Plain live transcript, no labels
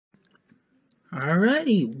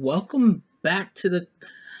Alrighty, welcome back to the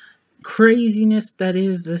craziness that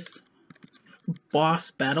is this boss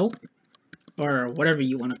battle, or whatever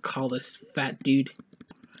you want to call this fat dude.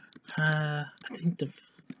 I think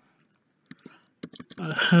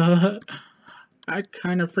I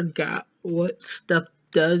kind of forgot what stuff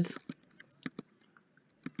does.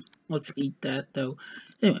 Let's eat that though.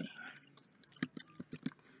 Anyway,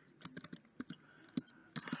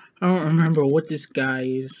 I don't remember what this guy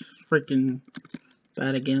is freaking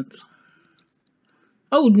bad against.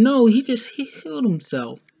 Oh no, he healed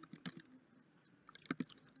himself.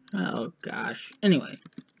 Oh gosh. Anyway,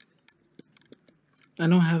 I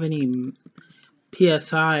don't have any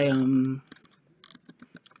PSI.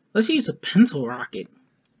 Let's use a pencil rocket.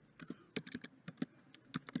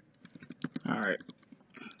 Alright,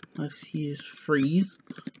 let's use freeze.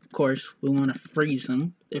 Of course, we want to freeze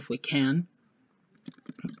him if we can.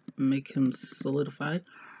 Make him solidified.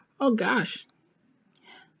 Oh gosh.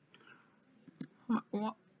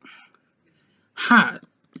 Ha!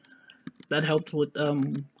 That helped with,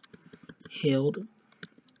 healed.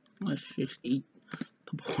 Let's just eat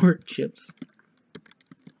the pork chips.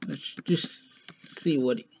 Let's just see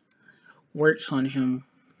what works on him.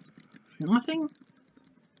 Nothing?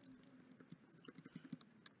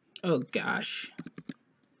 Oh gosh.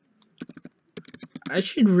 I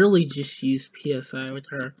should really just use PSI with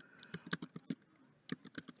her.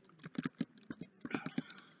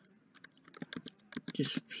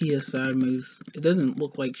 Just PSI moves. It doesn't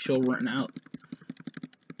look like she'll run out.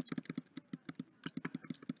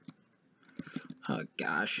 Oh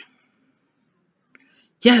gosh.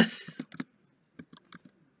 Yes!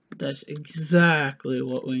 That's exactly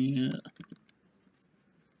what we need.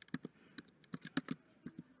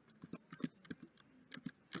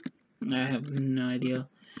 I have no idea.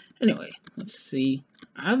 Anyway, let's see.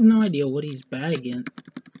 I have no idea what he's bad against.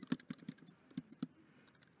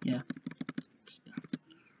 Yeah.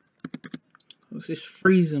 Let's just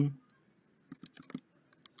freeze him.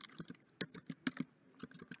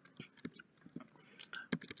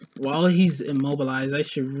 While he's immobilized, I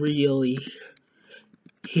should really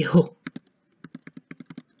heal.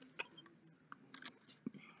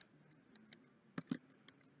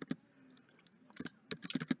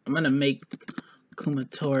 I'm gonna make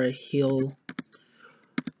Kumatora heal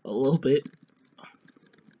a little bit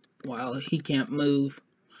while he can't move.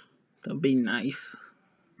 That'll be nice.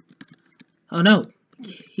 Oh no,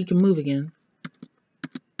 he can move again.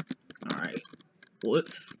 Alright,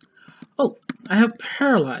 let's... Oh, I have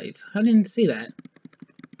paralyzed. I didn't see that.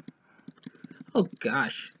 Oh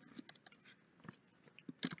gosh.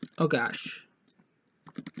 Oh gosh.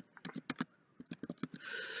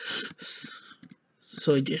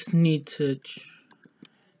 So I just need to...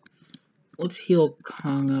 Let's heal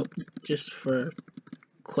Kong up just for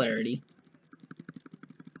clarity.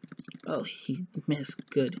 Oh, he missed.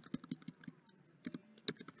 Good.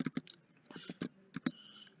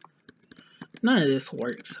 None of this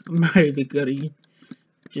works. I might be good at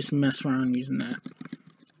just mess around using that.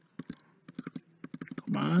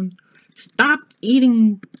 Come on. Stop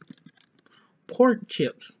eating pork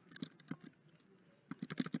chips.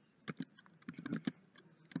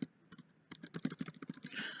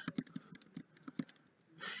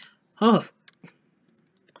 Oh,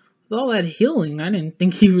 with all that healing, I didn't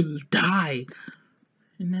think he would die.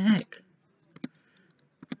 In the heck?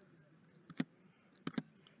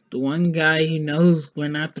 The one guy who knows we're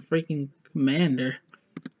not the freaking commander.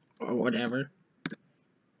 Or whatever.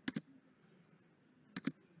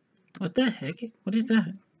 What the heck? What is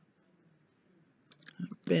that? I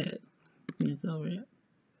bet. It's over here.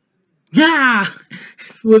 Yeah!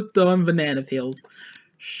 Slipped on banana peels.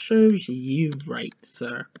 Serves you right,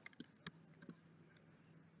 sir.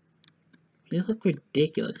 You look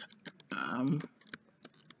ridiculous.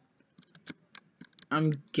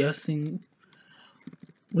 I'm guessing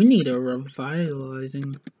we need a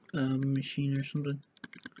revitalizing machine or something.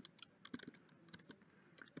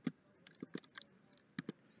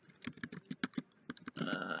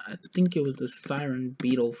 I think it was the Siren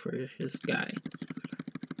Beetle for his guy.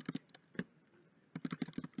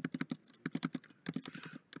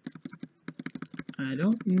 I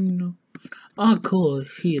don't know. Oh, cool.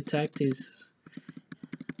 He attacked his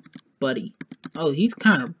buddy. Oh, he's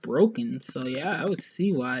kind of broken, so yeah, I would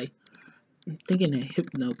see why. I'm thinking a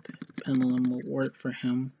Hypno Pendulum will work for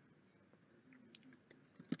him.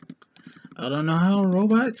 I don't know how a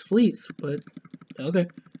robot sleeps, but okay.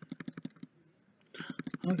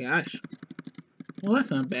 Oh gosh. Well,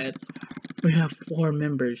 that's not bad. We have 4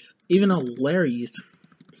 members. Even though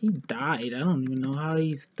he died. I don't even know how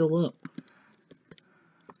he's still up.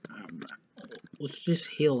 Let's just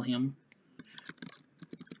heal him.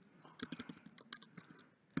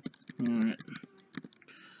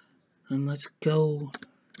 And let's go,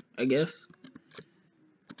 I guess.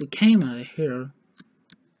 We came out of here.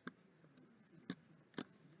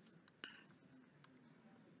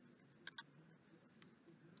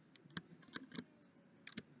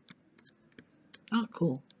 Oh,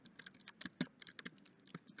 cool.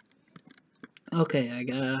 Okay, I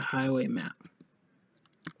got a highway map.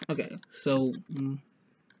 Okay, so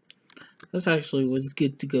that's actually what's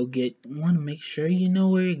good to go get. You want to make sure you know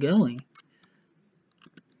where you're going.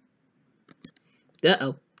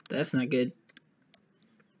 Uh-oh, that's not good.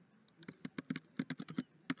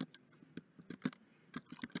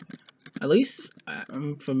 At least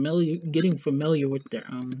I'm getting familiar with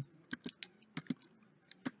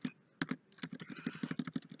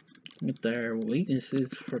their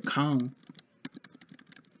weaknesses for Kong.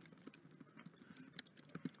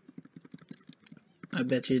 I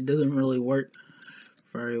bet you it doesn't really work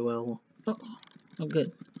very well. Oh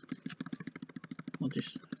good. We'll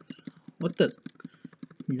just, what the,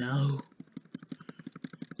 no.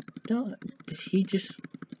 Don't, did he just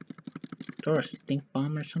throw a stink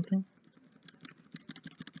bomb or something?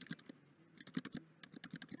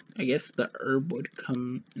 I guess the herb would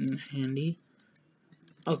come in handy.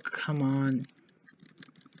 Oh, come on.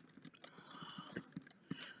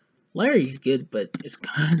 Larry's good, but it's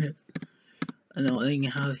kind of annoying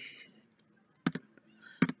how...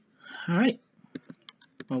 Alright.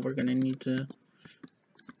 Well, we're gonna need to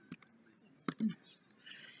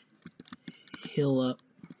heal up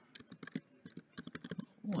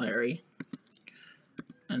Larry.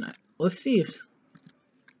 And let's see if...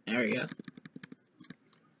 There we go.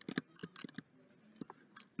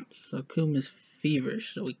 So Kuma's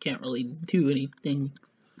feverish, so we can't really do anything.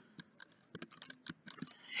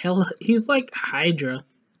 Hell, he's like Hydra.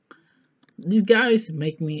 These guys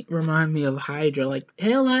remind me of Hydra, like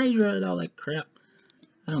Hell Hydra and all that crap.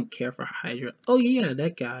 I don't care for Hydra. Oh yeah,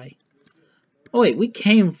 that guy. Oh wait, we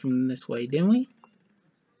came from this way, didn't we?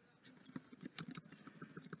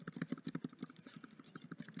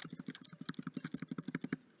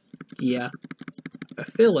 Yeah. I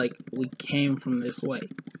feel like we came from this way.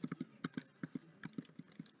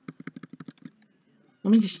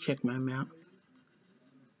 Let me just check my map.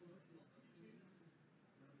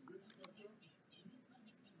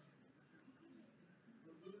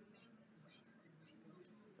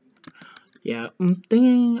 Yeah, I'm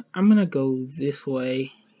thinking I'm gonna go this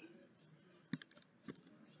way.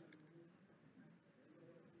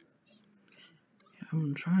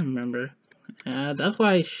 I'm trying to remember. That's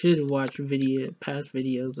why I should watch past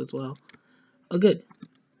videos as well. Oh, good.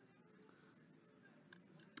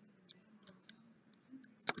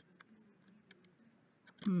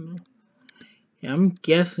 Yeah, I'm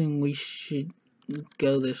guessing we should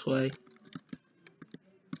go this way.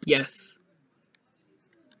 Yes.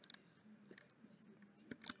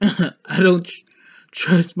 I don't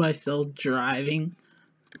trust myself driving,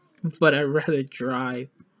 but I'd rather drive.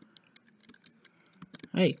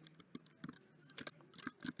 Hey.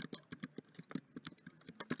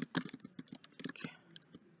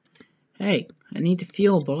 Hey, I need to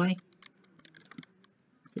fuel, boy.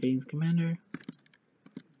 Greetings, Commander.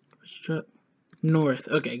 Truck. North.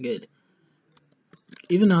 Okay, good.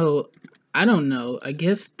 Even though, I don't know, I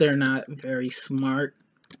guess they're not very smart.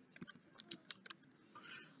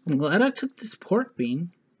 I'm glad I took this pork bean.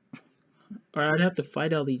 Or I'd have to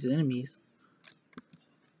fight all these enemies.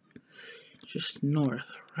 Just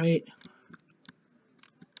north, right?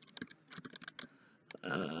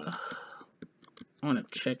 I want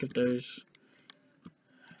to check if there's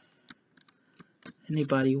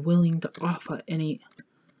anybody willing to offer any...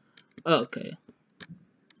 Okay.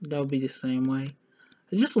 That would be the same way.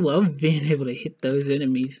 I just love being able to hit those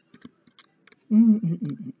enemies.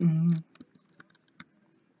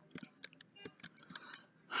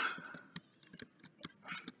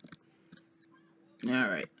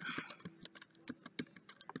 Alright.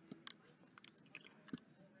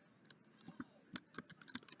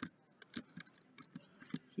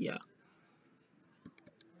 Yeah.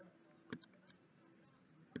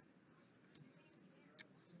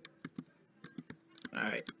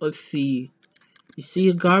 Alright, let's see. You see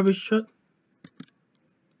a garbage truck?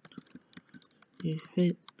 You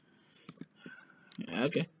fit?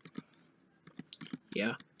 Okay.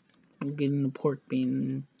 Yeah. I'm getting the pork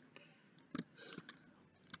bean.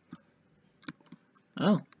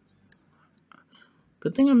 Oh.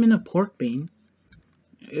 Good thing I'm in a pork bean.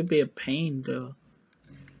 It'd be a pain to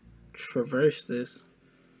traverse this.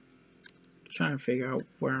 Trying to figure out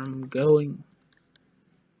where I'm going.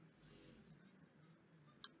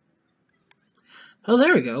 Oh,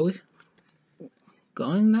 there we go.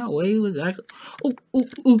 Going that way was actually...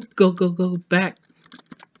 Oh, go back.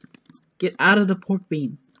 Get out of the pork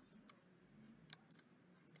bean.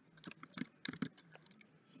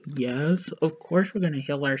 Yes, of course we're gonna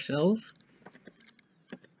heal ourselves.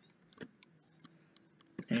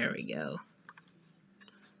 There we go.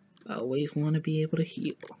 Always want to be able to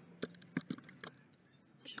heal.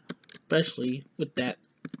 Especially with that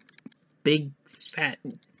big fat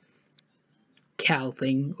cow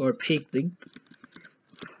thing or pig thing.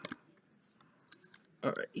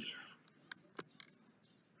 Alright.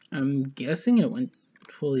 I'm guessing it went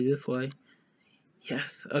fully this way.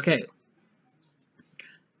 Yes, okay.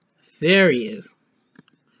 There he is.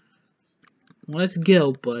 Let's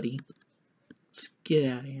go, buddy. Let's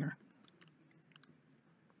get out of here.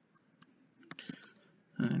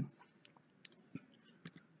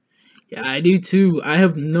 Yeah, I do too. I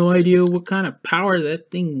have no idea what kind of power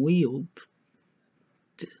that thing wields.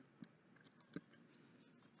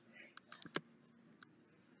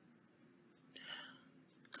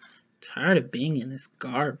 Tired of being in this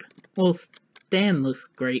garb. Well, Stan looks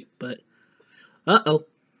great, but... Uh-oh.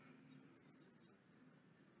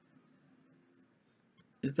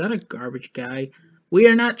 Is that a garbage guy? We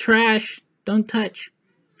are not trash. Don't touch.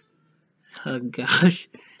 Oh, gosh.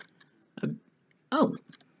 Oh.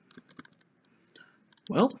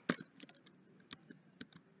 Well.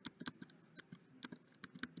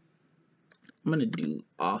 I'm gonna do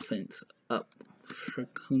offense up for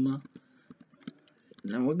Kuma.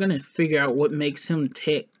 And then we're gonna figure out what makes him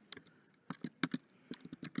tick.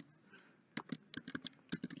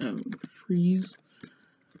 Freeze.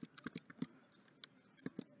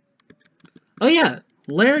 Oh yeah,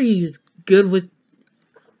 Larry's good with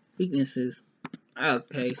weaknesses.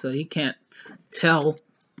 Okay, so he can't tell.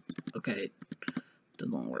 Okay,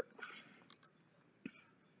 doesn't work.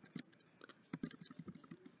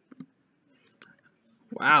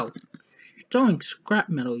 Wow, you're throwing scrap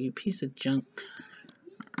metal, you piece of junk.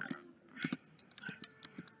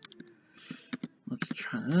 Let's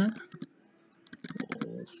try that.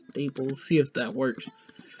 Oh, staples, see if that works.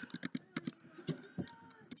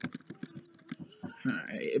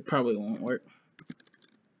 Alright, it probably won't work.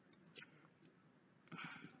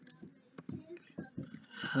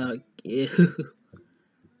 Hug you.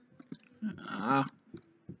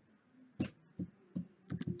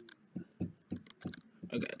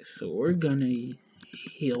 Okay, so we're gonna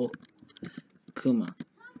heal Kuma.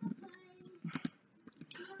 I'm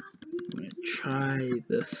gonna try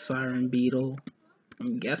the Siren Beetle.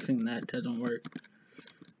 I'm guessing that doesn't work.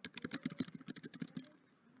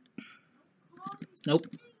 Nope.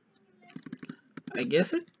 I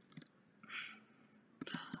guess it.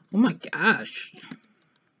 Oh my gosh.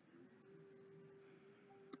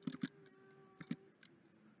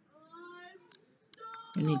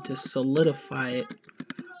 I need to solidify it.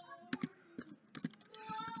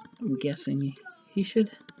 I'm guessing he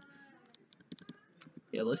should.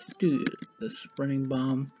 Yeah, let's do the sprinting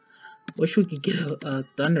bomb. Wish we could get a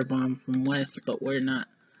thunder bomb from West, but we're not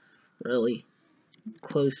really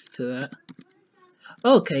close to that.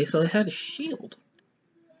 Okay, so it had a shield.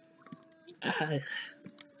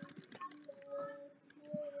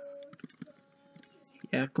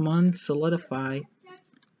 Yeah, come on, solidify.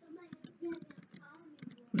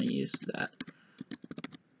 I'm gonna use that.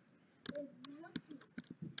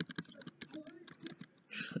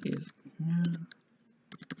 Please.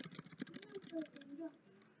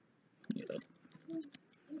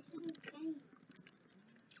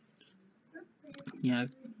 Yeah,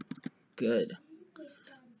 good.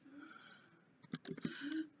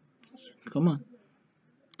 Come on.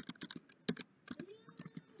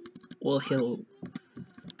 Well,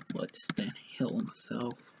 let Stan heal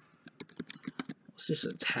himself. Let's just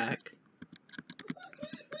attack.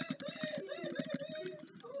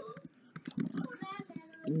 Come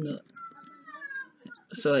on. No.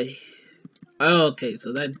 So okay,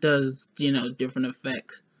 so that does, different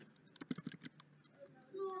effects.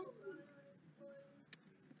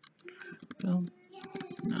 Well,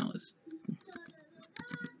 now it's...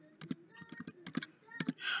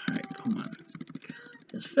 Alright, come on.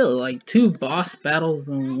 This feels like 2 boss battles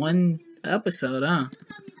in 1 episode, huh?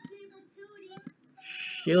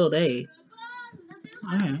 Shield A.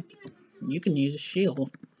 Alright. You can use a shield.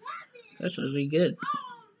 That's really good.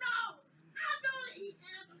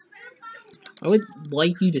 I would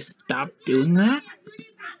like you to stop doing that.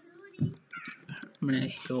 I'm gonna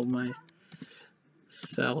heal myself.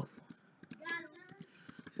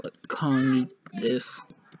 Let Kong eat this.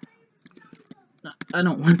 I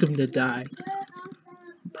don't want them to die.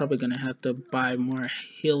 I'm probably gonna have to buy more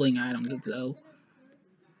healing items though.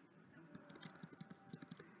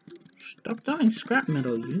 Stop dying scrap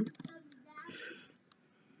metal, you.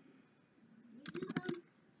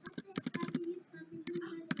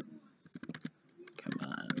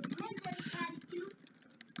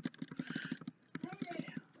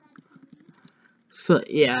 So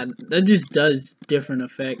yeah, that just does different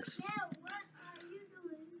effects.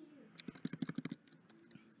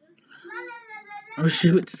 Or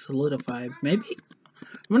should it solidify? Maybe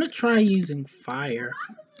I'm gonna try using fire.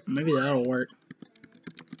 Maybe that'll work.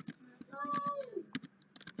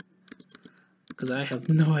 Because I have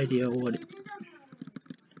no idea what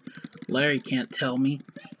Larry can't tell me.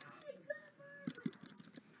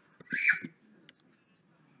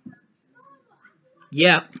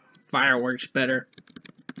 Yep, fire works better.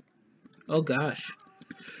 Oh gosh.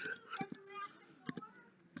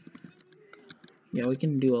 Yeah, we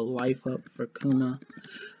can do a life up for Kuma.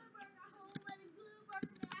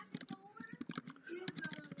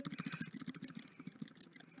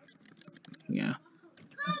 Yeah.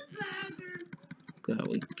 Glad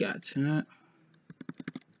we got that.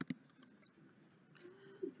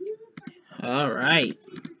 Alright.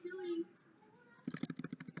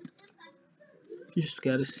 Just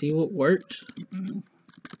gotta see what works.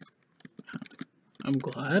 I'm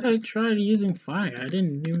glad I tried using fire. I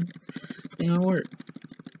didn't even think it worked.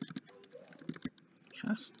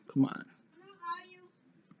 Yes, come on.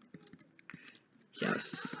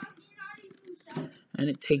 Yes. And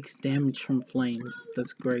it takes damage from flames.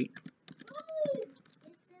 That's great.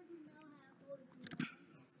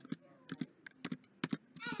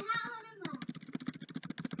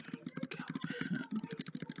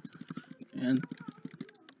 And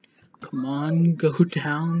come on, go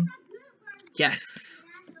down. Yes.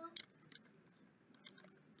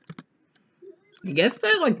 I guess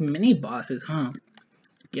they're like mini bosses, huh?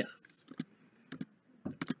 Yes.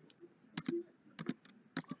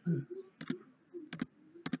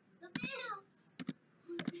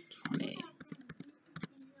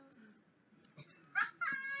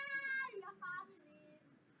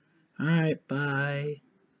 Alright, bye.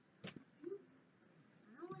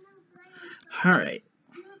 Alright.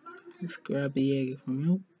 Let's grab the egg from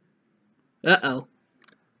you. Uh-oh.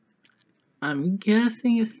 I'm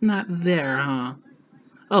guessing it's not there, huh?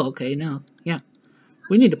 Oh, okay, no. Yeah.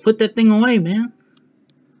 We need to put that thing away, man.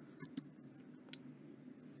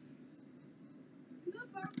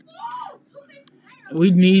 We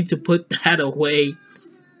need to put that away.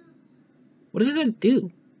 What does that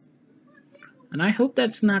do? And I hope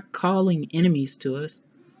that's not calling enemies to us.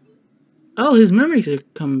 Oh, his memories are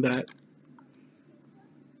coming back.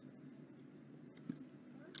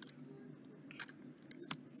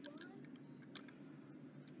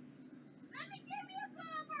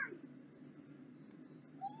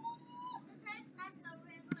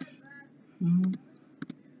 Mm.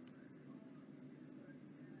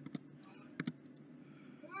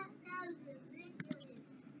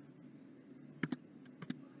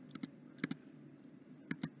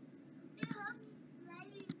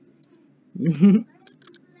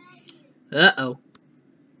 Uh-oh.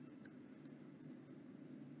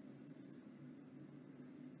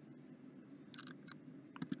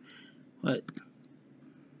 What?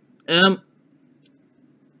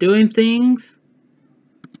 Doing things?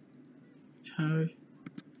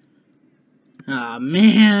 Aw,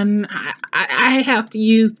 man. I have to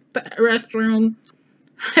use the restroom.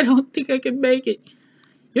 I don't think I can make it.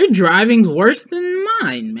 Your driving's worse than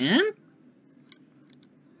mine, man.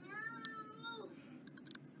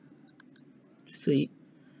 Sweet.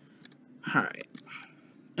 Alright.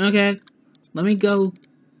 Okay. Let me go.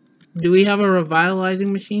 Do we have a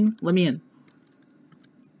revitalizing machine? Let me in.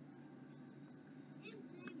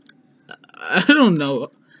 I don't know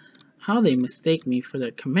how they mistake me for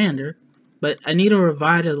their commander, but I need a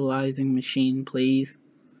revitalizing machine, please.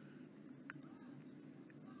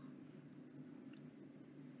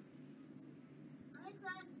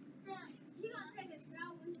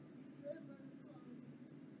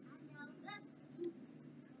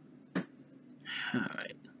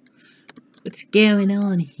 Alright. What's going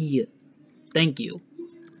on here? Thank you.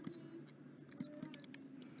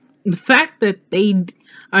 The fact that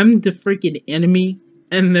I'm the freaking enemy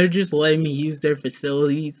and they're just letting me use their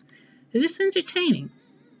facilities is just entertaining.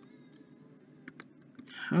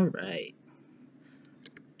 Alright.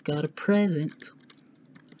 Got a present.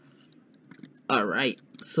 Alright.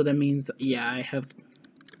 So that means, yeah, I have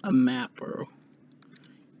a map or...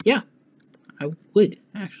 Yeah, I would,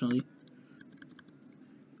 actually.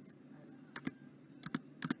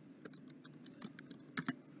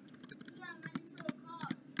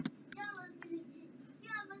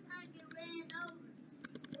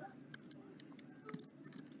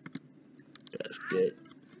 That's good.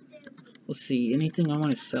 Let's see, anything I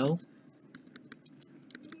want to sell?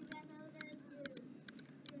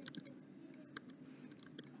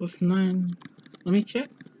 What's 9? Let me check.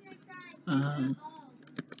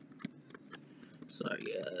 Sorry,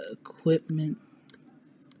 equipment.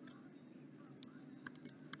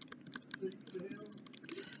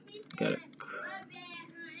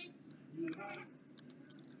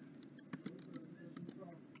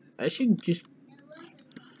 I should just...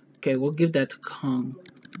 Okay, we'll give that to Kong.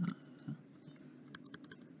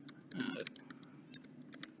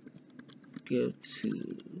 Give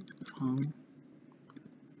to Kong.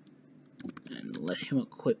 And let him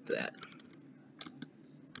equip that.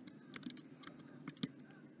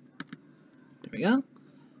 There we go.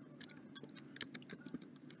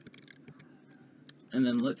 And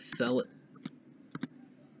then let's sell it.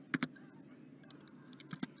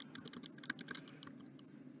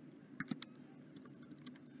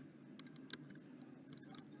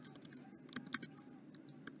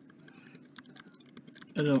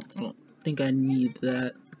 I don't think I need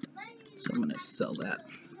that, so I'm gonna sell that.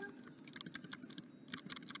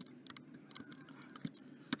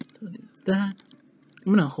 So that.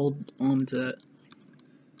 I'm gonna hold on to that.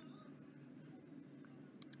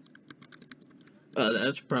 Oh,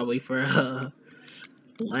 that's probably for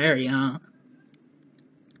Larry, huh?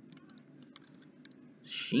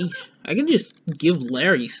 Sheesh. I could just give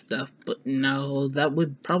Larry stuff, but no, that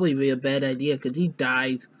would probably be a bad idea because he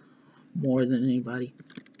dies more than anybody.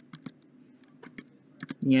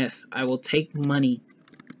 Yes, I will take money.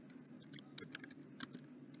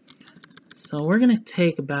 So we're gonna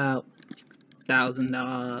take about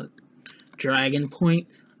 1,000 dragon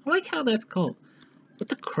points. I like how that's called. What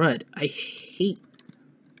the crud? I hate.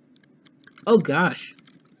 Oh gosh.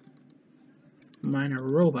 Mine are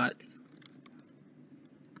robots.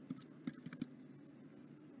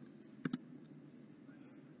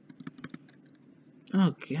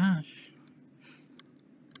 Oh gosh.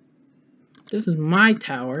 This is my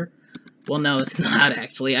tower. Well, no, it's not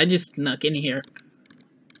actually. I just snuck in here.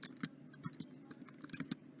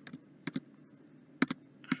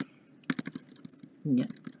 Yeah.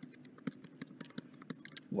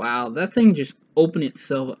 Wow, that thing just opened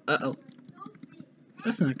itself. Uh-oh.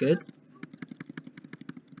 That's not good.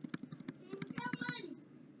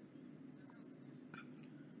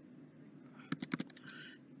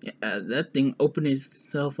 Yeah, that thing opened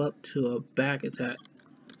itself up to a back attack.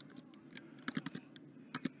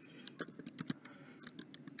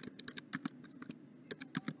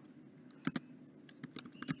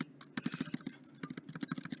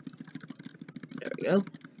 There we go.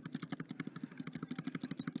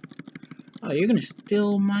 Oh, you're gonna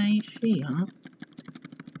steal my sheet, huh?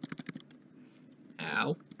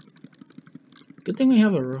 Ow. Good thing we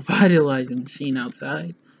have a revitalizing machine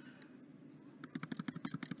outside.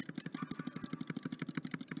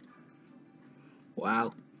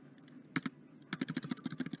 Wow.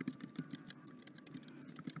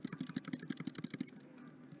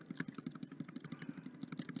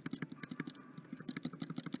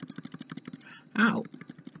 Ow.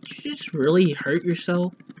 Did you just really hurt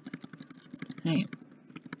yourself? Hey.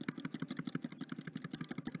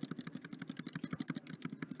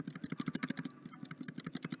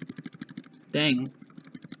 Dang.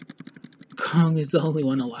 Kong is the only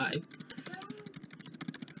one alive.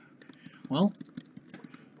 Well,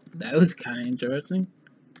 that was kind of interesting.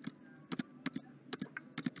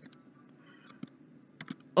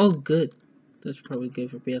 Oh, good. That's probably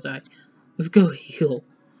good for PSI. Let's go heal.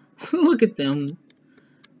 Look at them.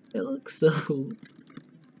 They look so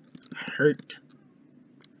hurt.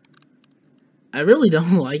 I really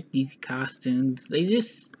don't like these costumes. They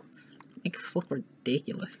just make us look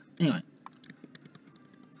ridiculous. Anyway.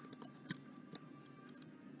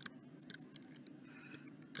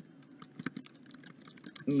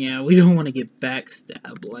 Yeah, we don't want to get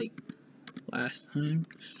backstabbed like last time.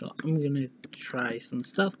 So I'm gonna try some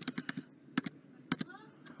stuff.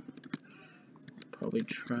 Probably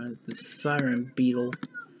try the Siren Beetle.